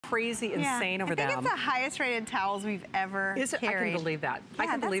crazy insane over them. I think it's the highest rated towels we've ever carried. I can believe that. Yeah, I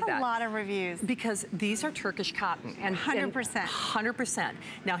can believe that. that's a lot of reviews. Because these are Turkish cotton. And 100%. 100%.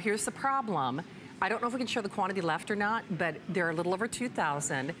 Now here's the problem. I don't know if we can show the quantity left or not, but they're a little over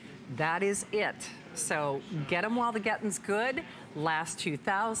 2,000. That is it. So get them while the getting's good. Last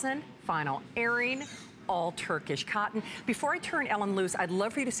 2,000, final airing. All Turkish cotton. Before I turn Ellen loose, I'd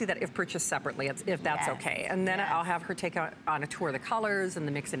love for you to see that if purchased separately, if that's okay. And then I'll have her take on a tour of the colors and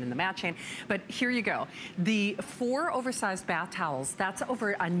the mixing and the matching. But here you go. The 4 oversized bath towels, that's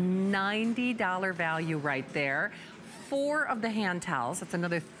over a $90 value right there. 4 of the hand towels, that's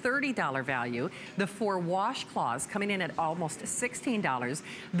another $30 value. The 4 washcloths coming in at almost $16.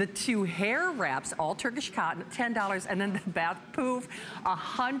 The 2 hair wraps, all Turkish cotton, $10. And then the bath poof,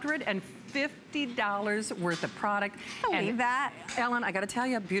 $150 worth of product. Believe that. Ellen, I gotta tell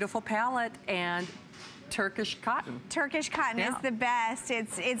you, beautiful palette and Turkish cotton. Turkish cotton is the best.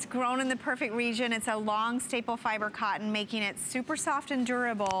 It's grown in the perfect region. It's a long staple fiber cotton, making it super soft and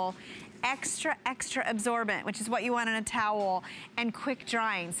durable. Extra absorbent, which is what you want in a towel, and quick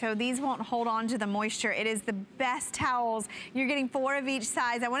drying. So these won't hold on to the moisture. It is the best towels. You're getting 4 of each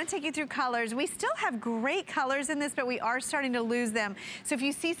size. I want to take you through colors. We still have great colors in this, but we are starting to lose them. So if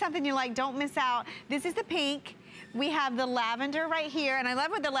you see something you like, don't miss out. This is the pink. We have the lavender right here, and I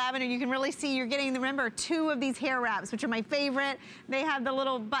love with the lavender, you can really see you're getting, remember, 2 of these hair wraps, which are my favorite. They have the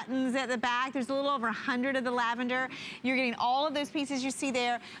little buttons at the back. There's a little over 100 of the lavender. You're getting all of those pieces you see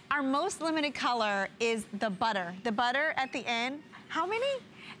there. Our most limited color is the butter. The butter at the end, how many?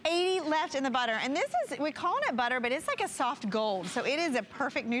 80 left in the butter. And this is, we're calling it butter, but it's like a soft gold. So it is a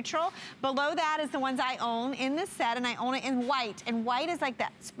perfect neutral. Below that is the ones I own in this set, and I own it in white. And white is like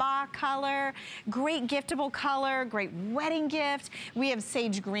that spa color, great giftable color, great wedding gift. We have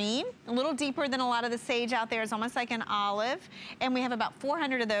sage green, a little deeper than a lot of the sage out there. It's almost like an olive. And we have about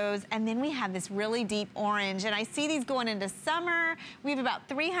 400 of those. And then we have this really deep orange. And I see these going into summer. We have about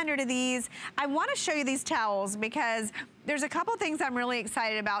 300 of these. I want to show you these towels because there's a couple things I'm really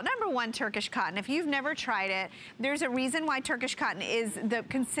excited about. Number one, Turkish cotton. If you've never tried it, there's a reason why Turkish cotton is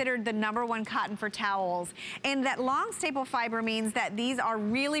considered the #1 cotton for towels. And that long staple fiber means that these are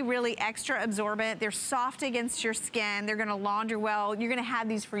really, really extra absorbent. They're soft against your skin. They're gonna launder well. You're gonna have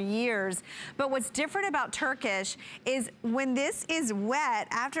these for years. But what's different about Turkish is when this is wet,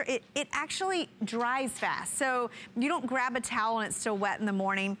 after it actually dries fast. So you don't grab a towel and it's still wet in the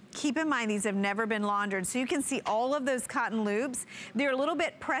morning. Keep in mind, these have never been laundered. So you can see all of those cotton loops. They're a little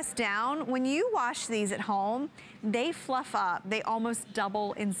bit pressed down. When you wash these at home, they fluff up. They almost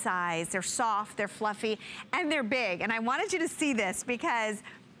double in size. They're soft, they're fluffy, and they're big. And I wanted you to see this because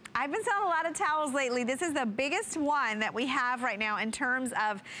I've been selling a lot of towels lately. This is the biggest one that we have right now in terms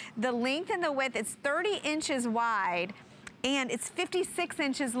of the length and the width. It's 30 inches wide. And it's 56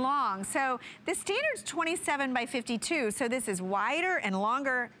 inches long. So the standard's 27 by 52. So this is wider and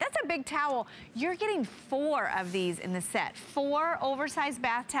longer. That's a big towel. You're getting 4 of these in the set. 4 oversized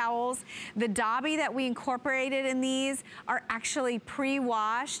bath towels. The Dobby that we incorporated in these are actually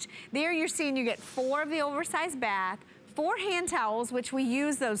pre-washed. There you're seeing you get 4 of the oversized bath, 4 hand towels, which we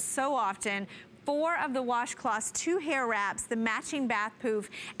use those so often, 4 of the washcloths, 2 hair wraps, the matching bath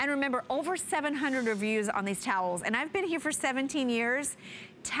poof, and remember, over 700 reviews on these towels. And I've been here for 17 years.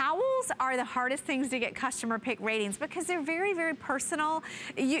 Towels are the hardest things to get customer pick ratings because they're very, very personal.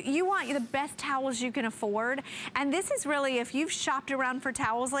 You want the best towels you can afford. And this is really, if you've shopped around for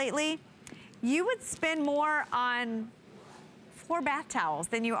towels lately, you would spend more on 4 bath towels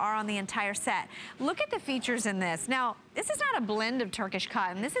than you are on the entire set. Look at the features in this. Now, this is not a blend of Turkish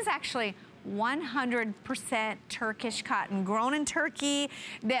cotton. This is actually 100% Turkish cotton, grown in Turkey,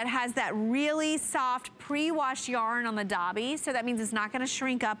 that has that really soft pre-washed yarn on the Dobby, so that means it's not gonna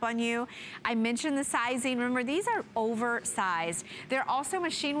shrink up on you. I mentioned the sizing. Remember, these are oversized. They're also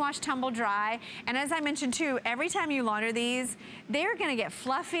machine wash, tumble dry, and as I mentioned too, every time you launder these, they're gonna get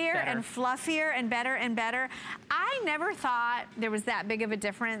fluffier and fluffier and better. I never thought there was that big of a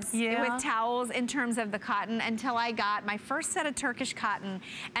difference with towels in terms of the cotton until I got my first set of Turkish cotton,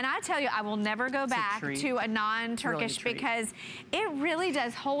 and I tell you, I will never go back to a non-Turkish because it really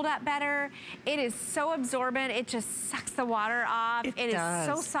does hold up better. It is so absorbent. It just sucks the water off. It is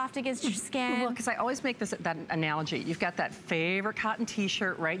so soft against your skin. Well, because I always make that analogy. You've got that favorite cotton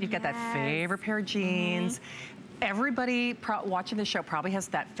t-shirt, right? You've got that favorite pair of jeans. Everybody watching the show probably has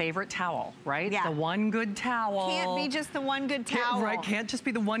that favorite towel, right? The one good towel. Can't be just the one good towel. Right, can't just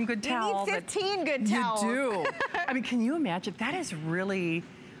be the one good towel. You need 15 good towels. You do. I mean, can you imagine? That is really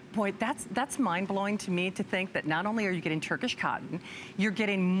Boy, that's mind-blowing to me to think that not only are you getting Turkish cotton, you're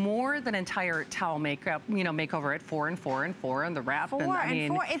getting more than entire towel makeup, you know, makeover at 4 and 4 and 4 and the wrap. 4 and, I mean,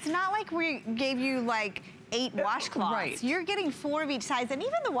 4. It's not like we gave you like 8 washcloths. Right. You're getting 4 of each size, and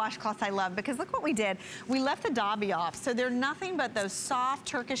even the washcloths I love, because look what we did. We left the dobby off, so they're nothing but those soft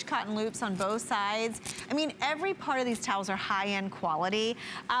Turkish cotton loops on both sides. I mean, every part of these towels are high-end quality.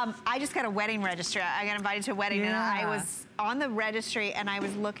 I just got a wedding registry. I got invited to a wedding, and I was on the registry, and I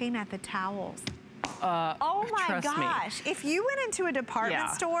was looking at the towels. Oh my gosh. If you went into a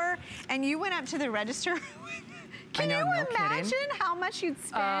department store and you went up to the register, can you imagine how much you'd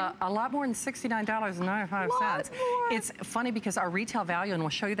spend? A lot more than $69.95. It's funny because our retail value, and we'll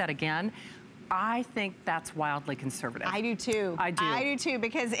show you that again, I think that's wildly conservative. I do too. I do. I do too,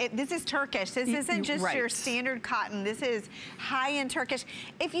 because this is Turkish. This isn't just your standard cotton. This is high-end Turkish.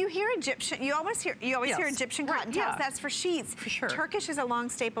 If you hear Egyptian, you always hear Egyptian cotton towels. That's for sheets. For sure. Turkish is a long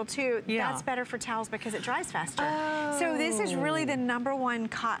staple too. That's better for towels because it dries faster. So this is really the #1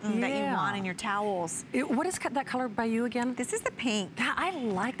 cotton that you want in your towels. What is that color by you again? This is the pink. I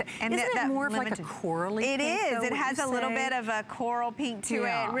like that. And isn't it more of like a corally pink? It is. It has a little bit of a coral pink to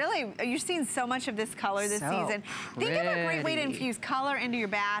it. Really, you're seeing so much of this color this season. Think of a great way to infuse color into your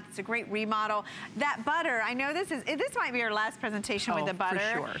bath. It's a great remodel. That butter, I know this might be our last presentation with the butter.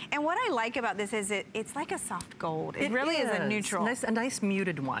 For sure. And what I like about this is it's like a soft gold. It really is a neutral. A nice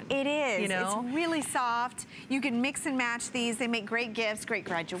muted one. It is. You know? It's really soft. You can mix and match these. They make great gifts, great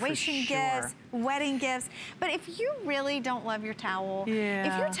graduation gifts, wedding gifts. But if you really don't love your towel,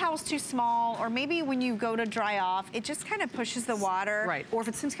 if your towel's too small, or maybe when you go to dry off, it just kind of pushes the water. Right. Or if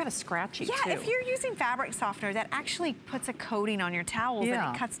it seems kind of scratchy too. If you're using fabric softener, that actually puts a coating on your towels and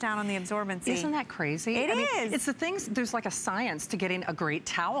it cuts down on the absorbency. Isn't that crazy? It is. It's the things, there's like a science to getting a great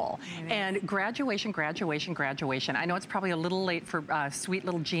towel. And graduation. I know it's probably a little late for sweet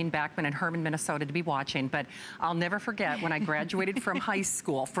little Jean Backman in Herman, Minnesota to be watching, but I'll never forget when I graduated from high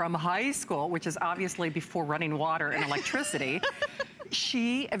school, which is obviously before running water and electricity.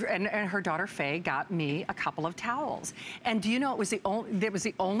 She and her daughter Faye got me a couple of towels, and do you know it was the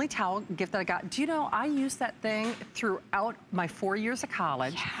only towel gift that I got. Do you know I used that thing throughout my 4 years of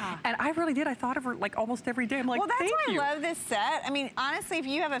college, and I really did. I thought of her like almost every day. I'm like, well, that's why I love this set. I mean, honestly, if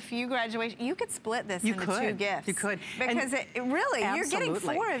you have a few graduations, you could split this into 2 gifts. You could, because you're getting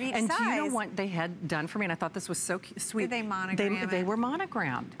 4 of each size. And do you know what they had done for me? And I thought this was so sweet. Did they monogram They were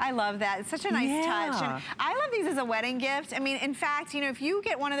monogrammed. I love that. It's such a nice touch. And I love these as a wedding gift. I mean, in fact, you know, if you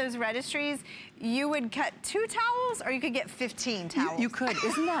get one of those registries, you would cut 2 towels, or you could get 15 towels. You could.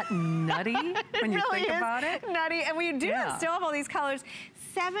 Isn't that nutty when you think about it? Nutty. And we do still have all these colors.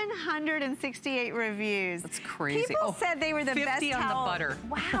 768 reviews. That's crazy. People said they were the best 50 on the butter.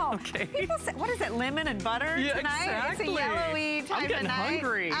 Wow. Okay. People said, what is it, lemon and butter tonight? Exactly. It's a yellowy type I'm getting of night.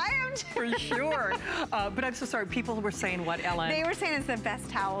 hungry. I am too. For sure. But I'm so sorry. People were saying what, Ellen? They were saying it's the best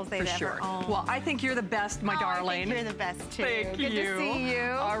towels they've ever owned. Well, I think you're the best, my darling. I think you're the best too. Thank you. Good to see you.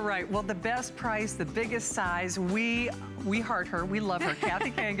 All right. Well, the best price, the biggest size. We heart her. We love her.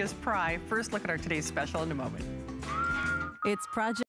 Kathy Kangas Pry. First look at our today's special in a moment. It's Project